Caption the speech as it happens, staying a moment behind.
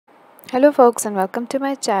Hello folks and welcome to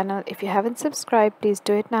my channel. If you haven't subscribed, please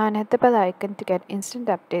do it now and hit the bell icon to get instant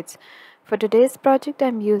updates. For today's project,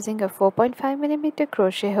 I'm using a 4.5mm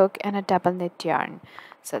crochet hook and a double knit yarn.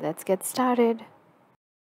 So let's get started.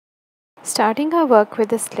 Starting our work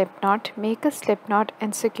with a slip knot, make a slip knot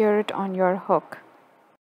and secure it on your hook.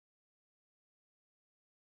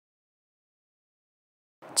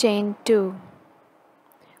 Chain 2.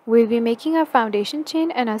 We'll be making our foundation chain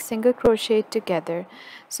and a single crochet together.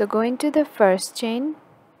 So go into the first chain,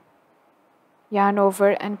 yarn over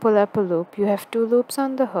and pull up a loop. You have 2 loops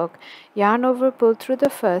on the hook. Yarn over, pull through the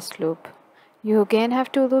first loop. You again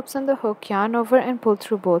have 2 loops on the hook. Yarn over and pull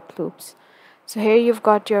through both loops. So here you've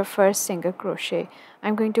got your first single crochet.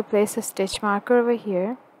 I'm going to place a stitch marker over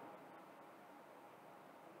here.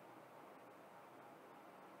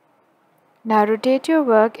 Now rotate your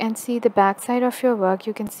work and see the back side of your work.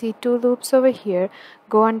 You can see 2 loops over here.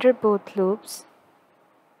 Go under both loops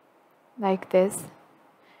like this.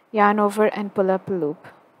 Yarn over and pull up a loop.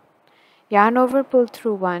 Yarn over, pull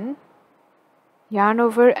through one. Yarn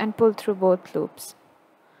over and pull through both loops.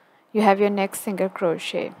 You have your next single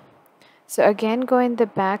crochet. So again go in the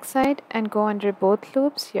back side and go under both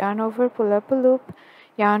loops. Yarn over, pull up a loop.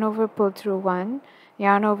 Yarn over, pull through one.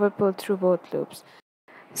 Yarn over, pull through both loops.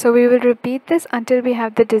 So we will repeat this until we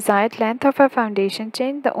have the desired length of our foundation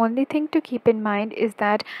chain. The only thing to keep in mind is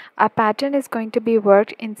that our pattern is going to be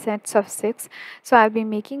worked in sets of 6. So I'll be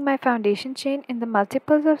making my foundation chain in the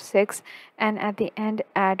multiples of 6 and at the end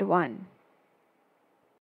add 1.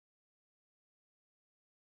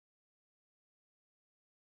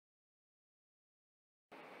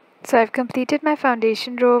 So I've completed my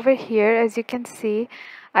foundation row over here. As you can see,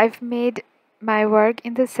 I've made my work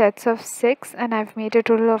in the sets of 6 and I've made a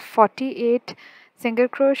total of 48 single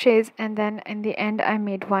crochets, and then in the end I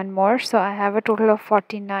made one more, so I have a total of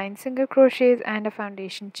 49 single crochets and a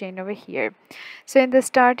foundation chain over here. So in the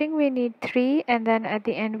starting we need 3 and then at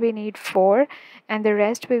the end we need 4, and the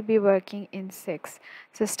rest will be working in 6.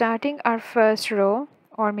 So starting our first row,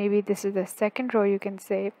 or maybe this is the second row, you can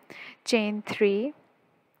say, chain 3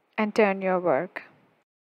 and turn your work.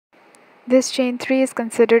 This chain 3 is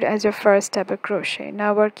considered as your first double crochet.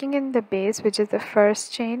 Now working in the base, which is the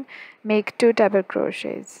first chain, make 2 double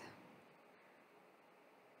crochets.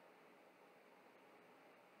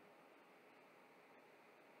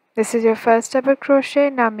 This is your first double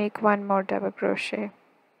crochet. Now make 1 more double crochet.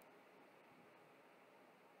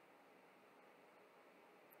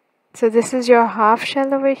 So this is your half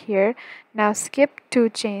shell over here. Now skip 2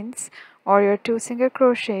 chains or your 2 single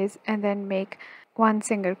crochets and then make 1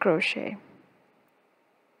 single crochet.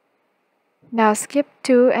 Now skip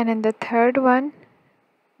 2 and in the third one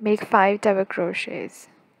make 5 double crochets.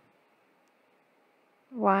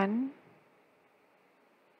 1,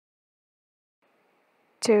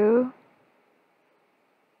 2,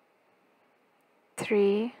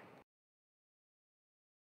 3,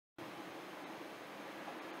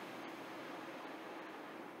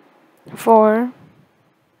 4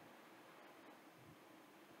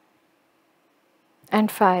 and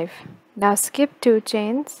 5. Now skip 2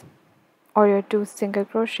 chains or your 2 single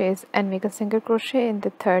crochets and make a single crochet in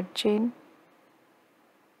the third chain.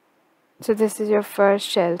 So this is your first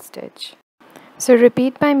shell stitch. So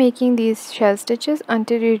repeat by making these shell stitches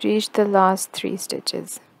until you reach the last 3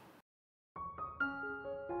 stitches.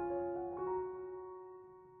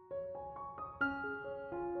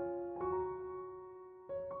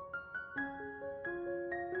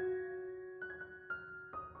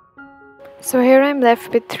 So here I'm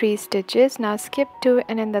left with 3 stitches. Now skip 2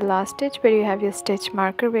 and in the last stitch where you have your stitch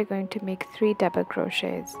marker, we're going to make 3 double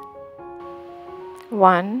crochets.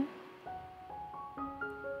 1,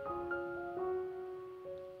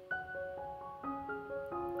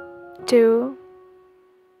 2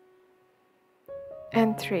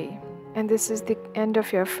 and 3, and this is the end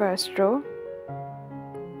of your first row,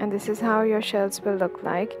 and this is how your shells will look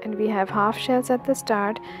like, and we have half shells at the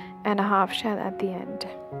start and a half shell at the end.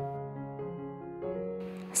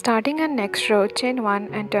 Starting our next row, chain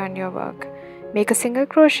 1 and turn your work. Make a single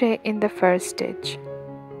crochet in the first stitch.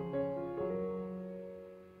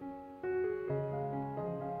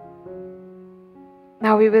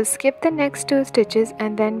 Now we will skip the next 2 stitches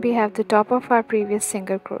and then we have the top of our previous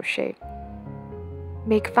single crochet.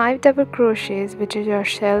 Make 5 double crochets, which is your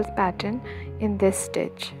shell pattern, in this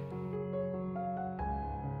stitch.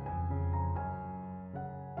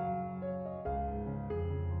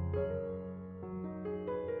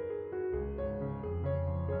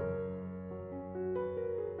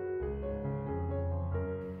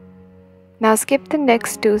 Now skip the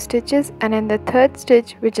next 2 stitches and in the third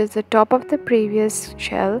stitch, which is the top of the previous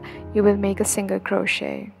shell, you will make a single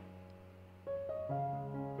crochet.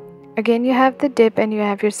 Again you have the dip and you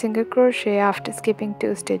have your single crochet after skipping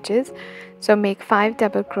 2 stitches, so make 5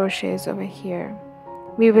 double crochets over here.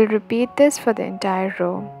 We will repeat this for the entire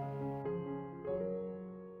row.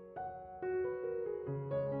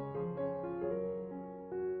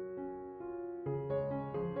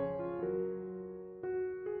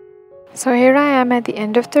 So here I am at the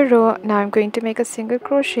end of the row. Now I'm going to make a single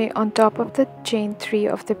crochet on top of the chain 3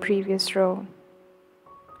 of the previous row.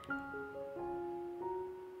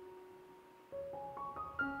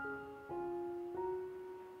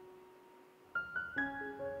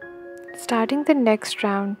 Starting the next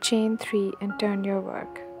round, chain 3 and turn your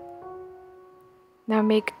work. Now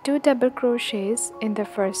make 2 double crochets in the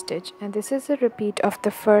first stitch, and this is a repeat of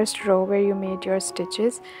the first row where you made your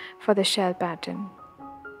stitches for the shell pattern.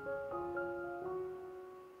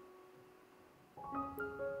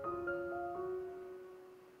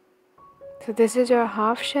 So this is your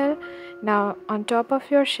half shell. Now on top of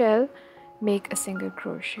your shell, make a single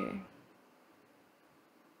crochet.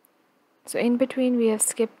 So in between we have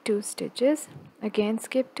skipped 2 stitches. Again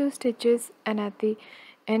skip 2 stitches, and at the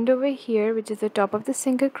end over here, which is the top of the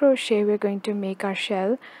single crochet, we're going to make our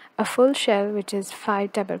shell a full shell, which is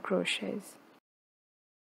 5 double crochets.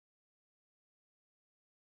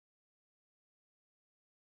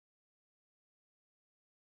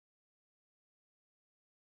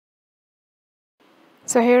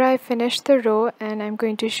 So here I finished the row, and I'm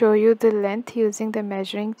going to show you the length using the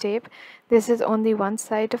measuring tape. This is only one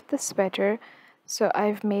side of the sweater, so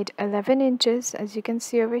I've made 11 inches, as you can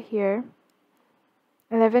see over here.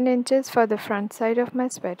 11 inches for the front side of my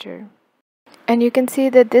sweater. And you can see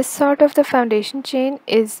that this sort of the foundation chain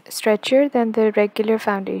is stretchier than the regular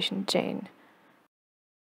foundation chain.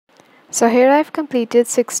 So here I've completed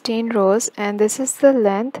 16 rows, and this is the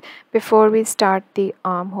length before we start the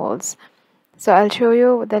armholes. So I'll show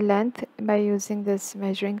you the length by using this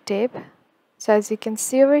measuring tape. So as you can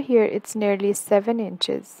see over here, it's nearly 7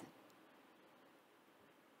 inches.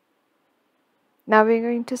 Now we're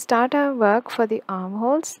going to start our work for the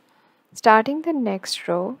armholes. Starting the next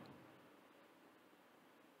row,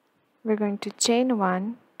 we're going to chain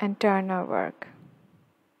 1 and turn our work.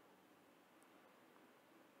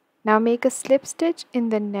 Now make a slip stitch in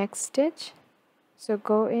the next stitch. So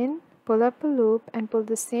go in, pull up a loop, and pull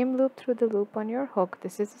the same loop through the loop on your hook.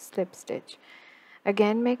 This is a slip stitch.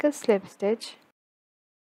 Again make a slip stitch.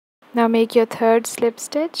 Now make your third slip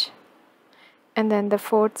stitch and then the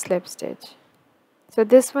fourth slip stitch. So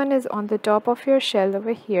this one is on the top of your shell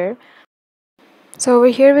over here. So over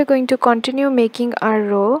here we're going to continue making our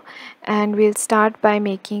row, and we'll start by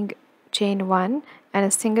making chain 1 and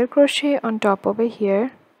a single crochet on top over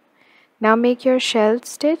here. Now make your shell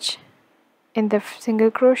stitch in the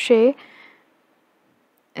single crochet,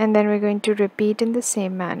 and then we're going to repeat in the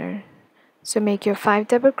same manner. So make your 5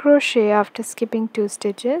 double crochet after skipping 2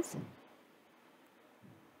 stitches.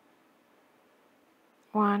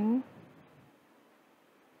 1,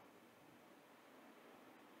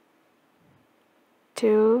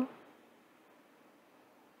 2,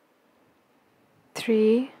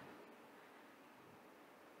 3,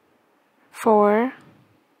 4,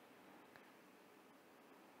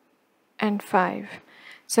 and 5.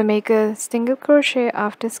 So make a single crochet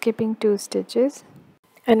after skipping 2 stitches,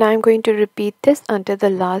 and I'm going to repeat this until the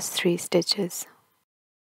last 3 stitches.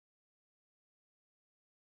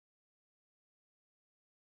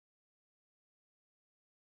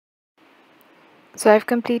 So I've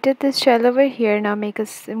completed this shell over here. Now make a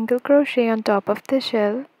single crochet on top of the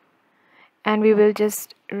shell, and we will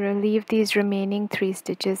just leave these remaining 3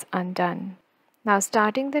 stitches undone. Now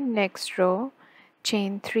starting the next row,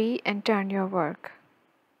 chain 3 and turn your work.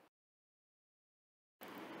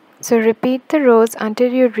 So repeat the rows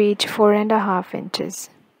until you reach 4.5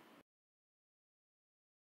 inches.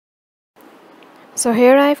 So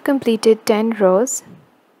here I've completed 10 rows,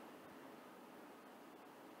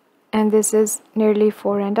 and this is nearly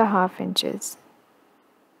 4.5 inches.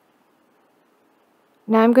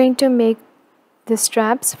 Now I'm going to make the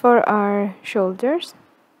straps for our shoulders.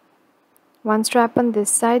 One strap on this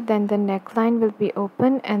side, then the neckline will be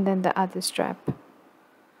open, and then the other strap.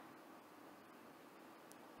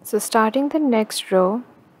 So starting the next row,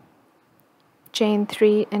 chain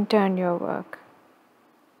 3 and turn your work.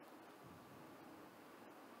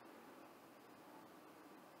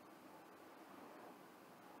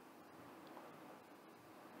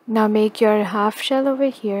 Now make your half shell over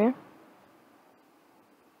here.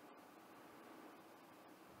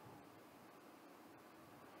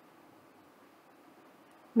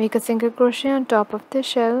 Make a single crochet on top of the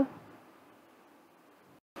shell.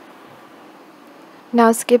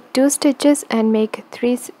 Now skip 2 stitches and make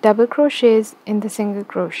 3 double crochets in the single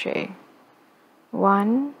crochet.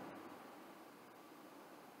 1,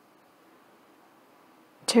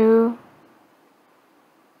 2,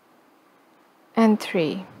 and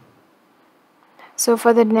 3. So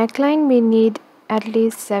for the neckline we need at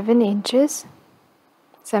least 7 inches.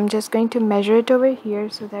 So I'm just going to measure it over here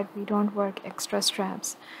so that we don't work extra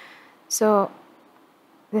straps. So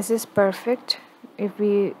this is perfect. If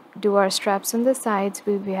we do our straps on the sides,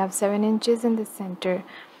 we have 7 inches in the center.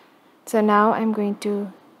 So now I'm going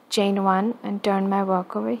to chain 1 and turn my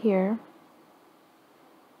work over here.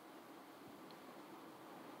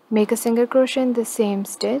 Make a single crochet in the same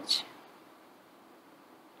stitch.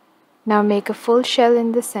 Now make a full shell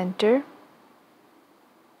in the center,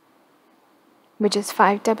 which is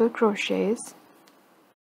 5 double crochets.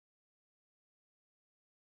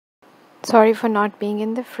 Sorry for not being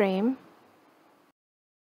in the frame.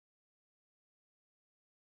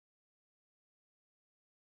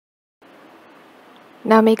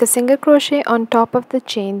 Now make a single crochet on top of the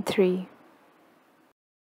chain 3.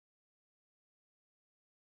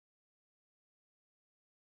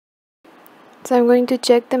 So I'm going to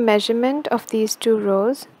check the measurement of these 2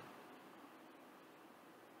 rows.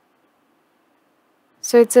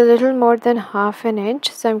 So it's a little more than half an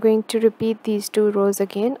inch. So I'm going to repeat these 2 rows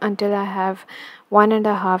again until I have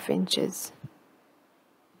 1.5 inches.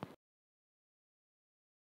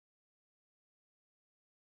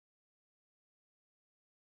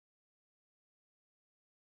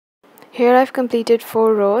 Here I've completed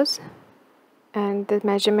 4 rows and the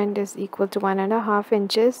measurement is equal to 1.5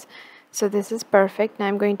 inches. So this is perfect. Now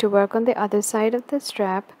I'm going to work on the other side of the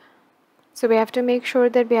strap. So we have to make sure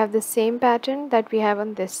that we have the same pattern that we have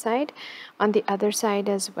on this side on the other side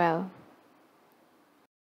as well.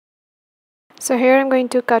 So here I'm going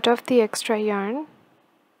to cut off the extra yarn.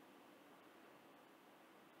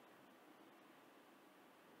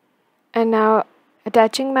 And now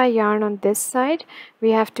attaching my yarn on this side,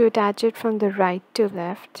 we have to attach it from the right to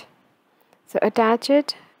left. So attach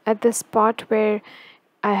it at the spot where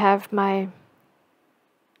I have my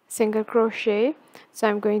single crochet. So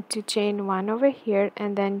I'm going to chain 1 over here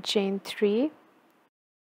and then chain 3.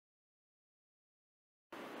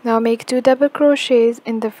 Now make 2 double crochets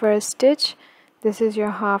in the first stitch. This is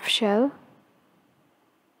your half shell.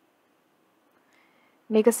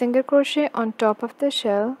 Make a single crochet on top of the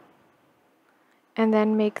shell and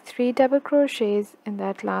then make 3 double crochets in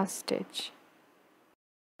that last stitch.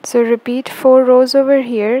 So repeat 4 rows over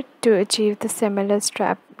here to achieve the similar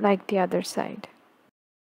strap like the other side.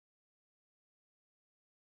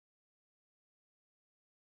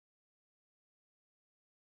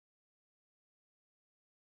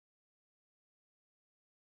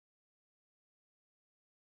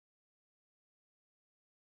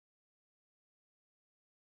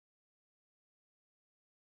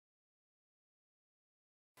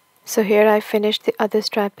 So here I finished the other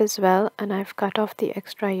strap as well and I've cut off the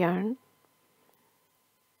extra yarn.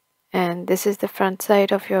 And this is the front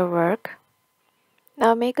side of your work.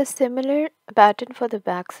 Now make a similar pattern for the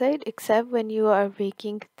back side, except when you are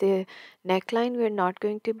making the neckline, we're not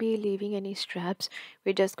going to be leaving any straps.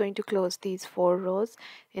 We're just going to close these 4 rows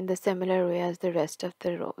in the similar way as the rest of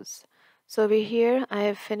the rows. So over here, I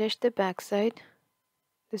have finished the back side.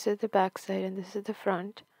 This is the back side and this is the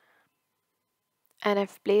front. And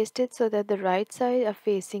I've placed it so that the right side are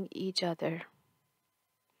facing each other.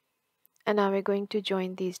 And now we're going to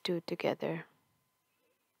join these two together.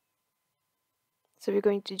 So we're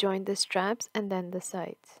going to join the straps and then the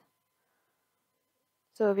sides.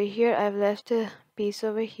 So over here I've left a piece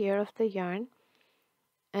over here of the yarn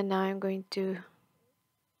and now I'm going to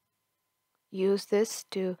use this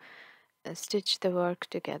to stitch the work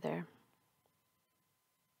together.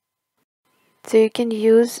 So you can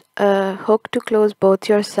use a hook to close both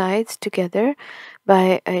your sides together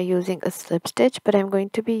by using a slip stitch, but I'm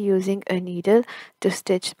going to be using a needle to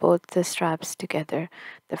stitch both the straps together,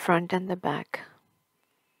 the front and the back.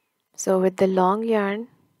 So with the long yarn,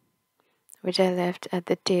 which I left at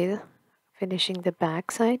the tail, finishing the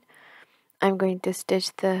back side, I'm going to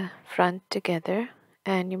stitch the front together,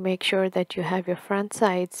 and you make sure that you have your front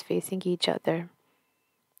sides facing each other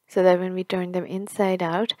so that when we turn them inside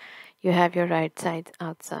out, you have your right sides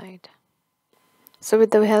outside. So with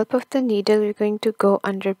the help of the needle, we're going to go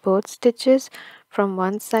under both stitches from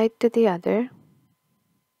one side to the other.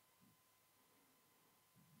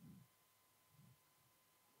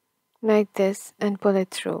 Like this and pull it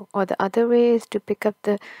through. Or the other way is to pick up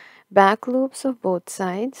the back loops of both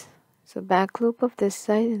sides. So back loop of this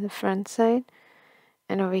side and the front side.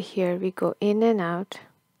 And over here we go in and out.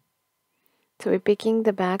 So we're picking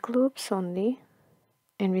the back loops only.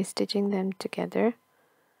 and we're stitching them together.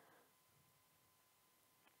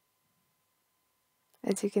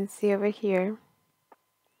 As you can see over here.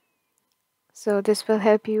 So this will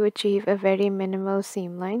help you achieve a very minimal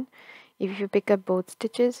seam line. If you pick up both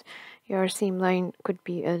stitches, your seam line could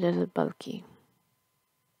be a little bulky.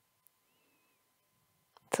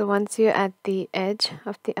 So once you're at the edge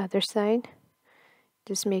of the other side,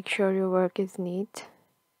 just make sure your work is neat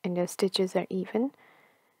and your stitches are even.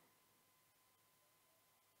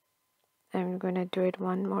 I'm going to do it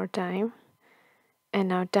one more time. And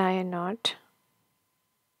now tie a knot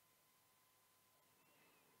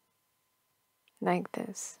like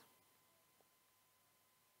this.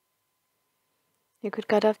 You could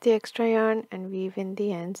cut off the extra yarn and weave in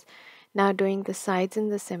the ends, now doing the sides in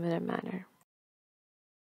the similar manner.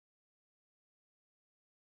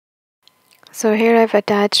 So here I've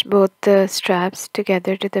attached both the straps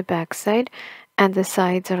together to the back side and the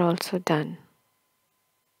sides are also done.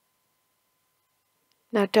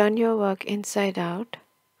 Now turn your work inside out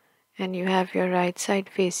and you have your right side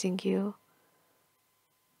facing you.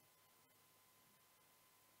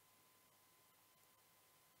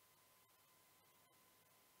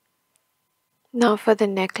 Now for the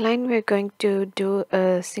neckline, we're going to do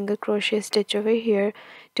a single crochet stitch over here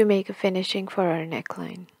to make a finishing for our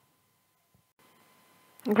neckline.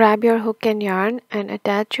 Grab your hook and yarn and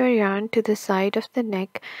attach your yarn to the side of the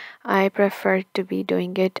neck. I prefer to be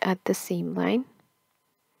doing it at the seam line.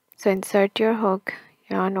 So insert your hook,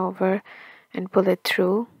 yarn over and pull it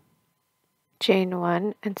through, chain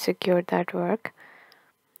one and secure that work.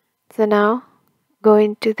 So now go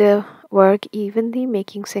into the work evenly,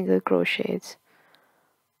 making single crochets.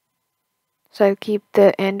 So I'll keep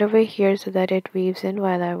the end over here so that it weaves in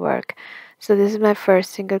while I work. So this is my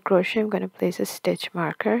first single crochet. I'm going to place a stitch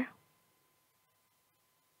marker.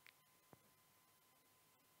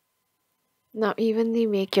 Now evenly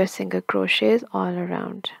make your single crochets all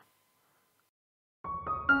around.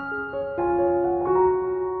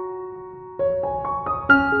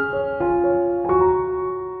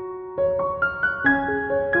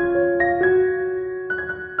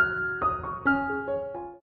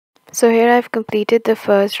 So here I've completed the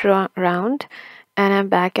first round and I'm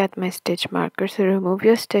back at my stitch marker. So remove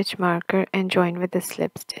your stitch marker and join with the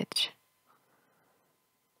slip stitch.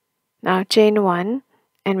 Now chain one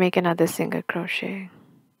and make another single crochet.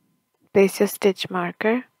 Place your stitch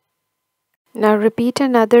marker. Now repeat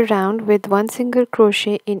another round with one single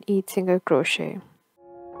crochet in each single crochet.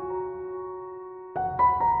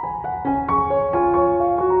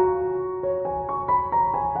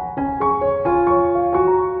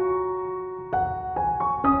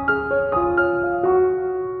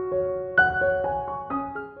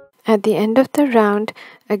 At the end of the round,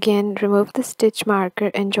 again remove the stitch marker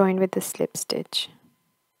and join with the slip stitch.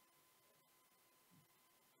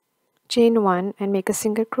 Chain one and make a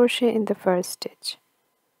single crochet in the first stitch.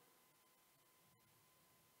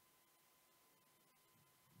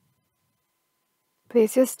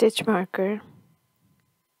 Place your stitch marker.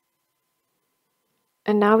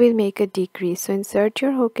 And now we'll make a decrease. So insert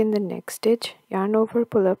your hook in the next stitch, yarn over,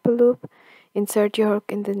 pull up a loop. Insert your hook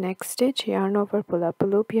in the next stitch, yarn over, pull up a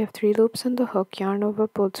loop. You have 3 loops on the hook, yarn over,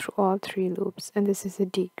 pull through all 3 loops, and this is a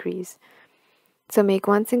decrease. So make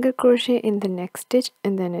one single crochet in the next stitch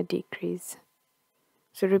and then a decrease.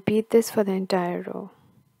 So repeat this for the entire row.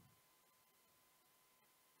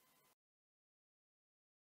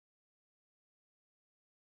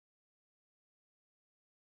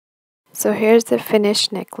 So here's the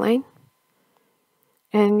finished neckline,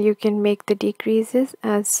 and you can make the decreases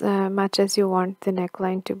as much as you want the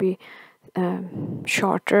neckline to be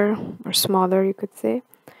shorter or smaller, you could say.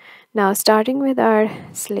 Now starting with our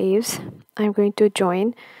sleeves, I'm going to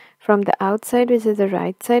join from the outside, which is the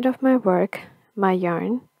right side of my work, my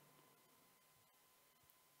yarn.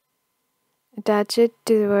 Attach it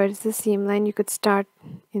towards the seam line. You could start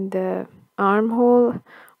in the armhole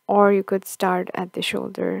or you could start at the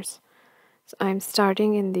shoulders. So I'm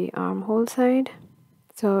starting in the armhole side.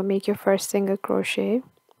 So make your first single crochet,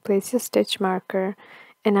 place your stitch marker,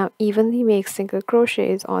 and now evenly make single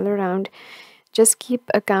crochets all around. Just keep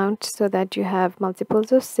a count so that you have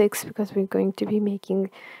multiples of 6 because we're going to be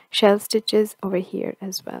making shell stitches over here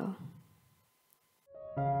as well.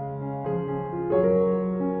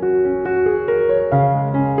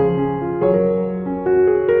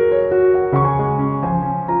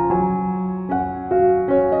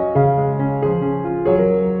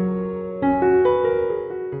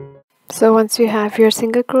 So once you have your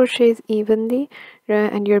single crochets evenly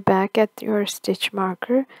and you're back at your stitch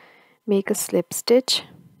marker, make a slip stitch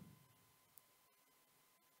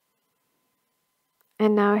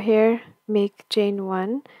And now here make chain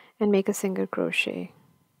 1 and make a single crochet.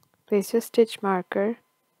 Place your stitch marker.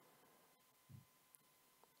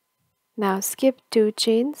 Now skip 2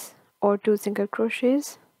 chains or 2 single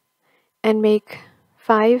crochets and make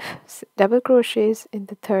 5 double crochets in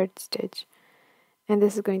the third stitch, and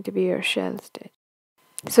this is going to be your shell stitch.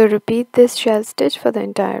 So repeat this shell stitch for the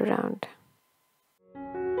entire round.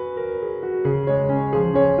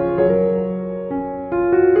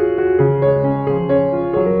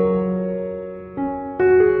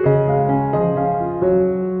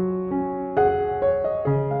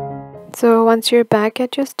 So once you're back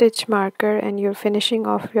at your stitch marker and you're finishing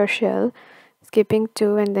off your shell, skipping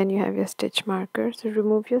 2 and then you have your stitch marker. So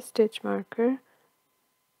remove your stitch marker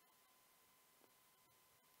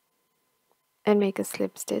and make a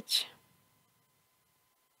slip stitch.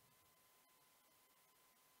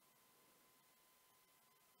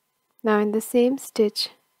 Now in the same stitch,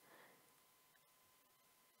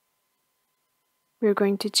 we're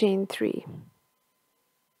going to chain 3.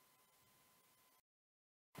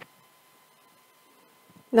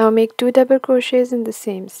 Now make 2 double crochets in the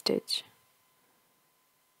same stitch.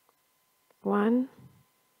 1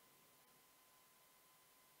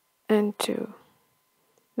 and 2.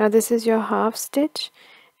 Now this is your half stitch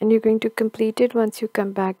and you're going to complete it once you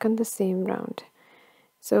come back on the same round.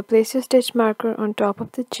 So place your stitch marker on top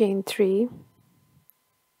of the chain 3.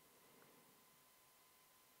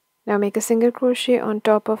 Now make a single crochet on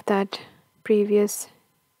top of that previous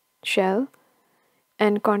shell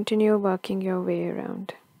and continue working your way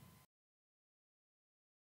around.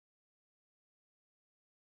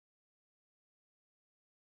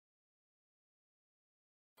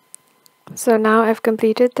 So now I've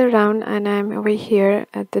completed the round and I'm over here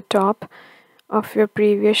at the top of your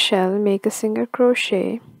previous shell. Make a single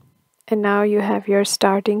crochet and now you have your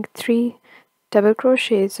starting 3 double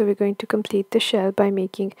crochets. So we're going to complete the shell by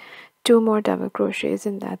making 2 more double crochets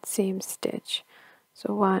in that same stitch.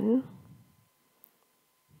 So 1,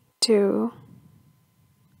 2,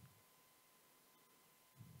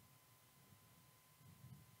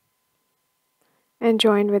 and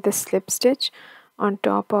join with a slip stitch on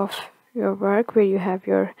top of your work where you have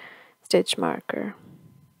your stitch marker.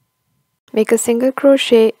 Make a single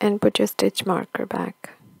crochet and put your stitch marker back.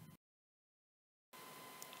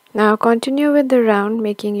 Now continue with the round,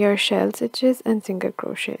 making your shell stitches and single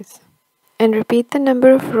crochets. And repeat the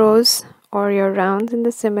number of rows or your rounds in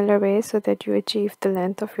the similar way so that you achieve the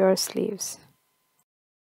length of your sleeves.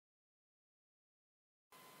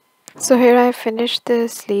 So here I finished the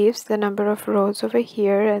sleeves, the number of rows over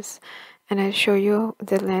here and I'll show you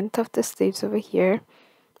the length of the sleeves over here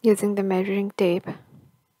using the measuring tape.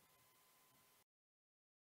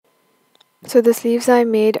 So the sleeves I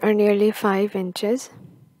made are nearly 5 inches.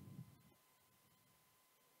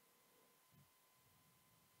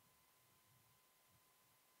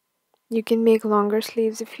 You can make longer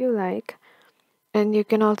sleeves if you like, and you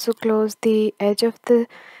can also close the edge of the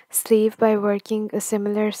sleeve by working a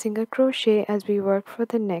similar single crochet as we worked for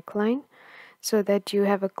the neckline so that you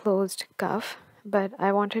have a closed cuff, but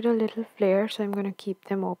I wanted a little flare so I'm going to keep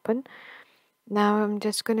them open. Now I'm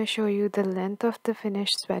just going to show you the length of the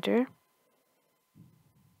finished sweater,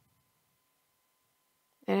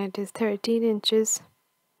 and it is 13 inches,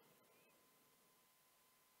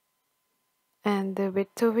 and the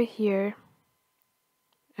width over here,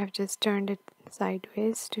 I've just turned it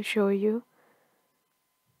sideways to show you,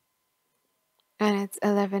 and it's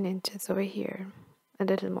 11 inches over here, a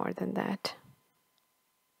little more than that.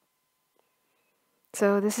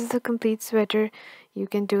 So this is the complete sweater. You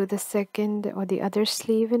can do the second or the other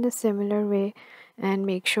sleeve in a similar way and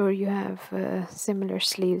make sure you have similar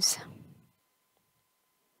sleeves.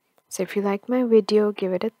 So if you like my video,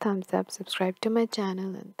 give it a thumbs up, subscribe to my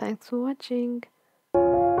channel, and thanks for watching.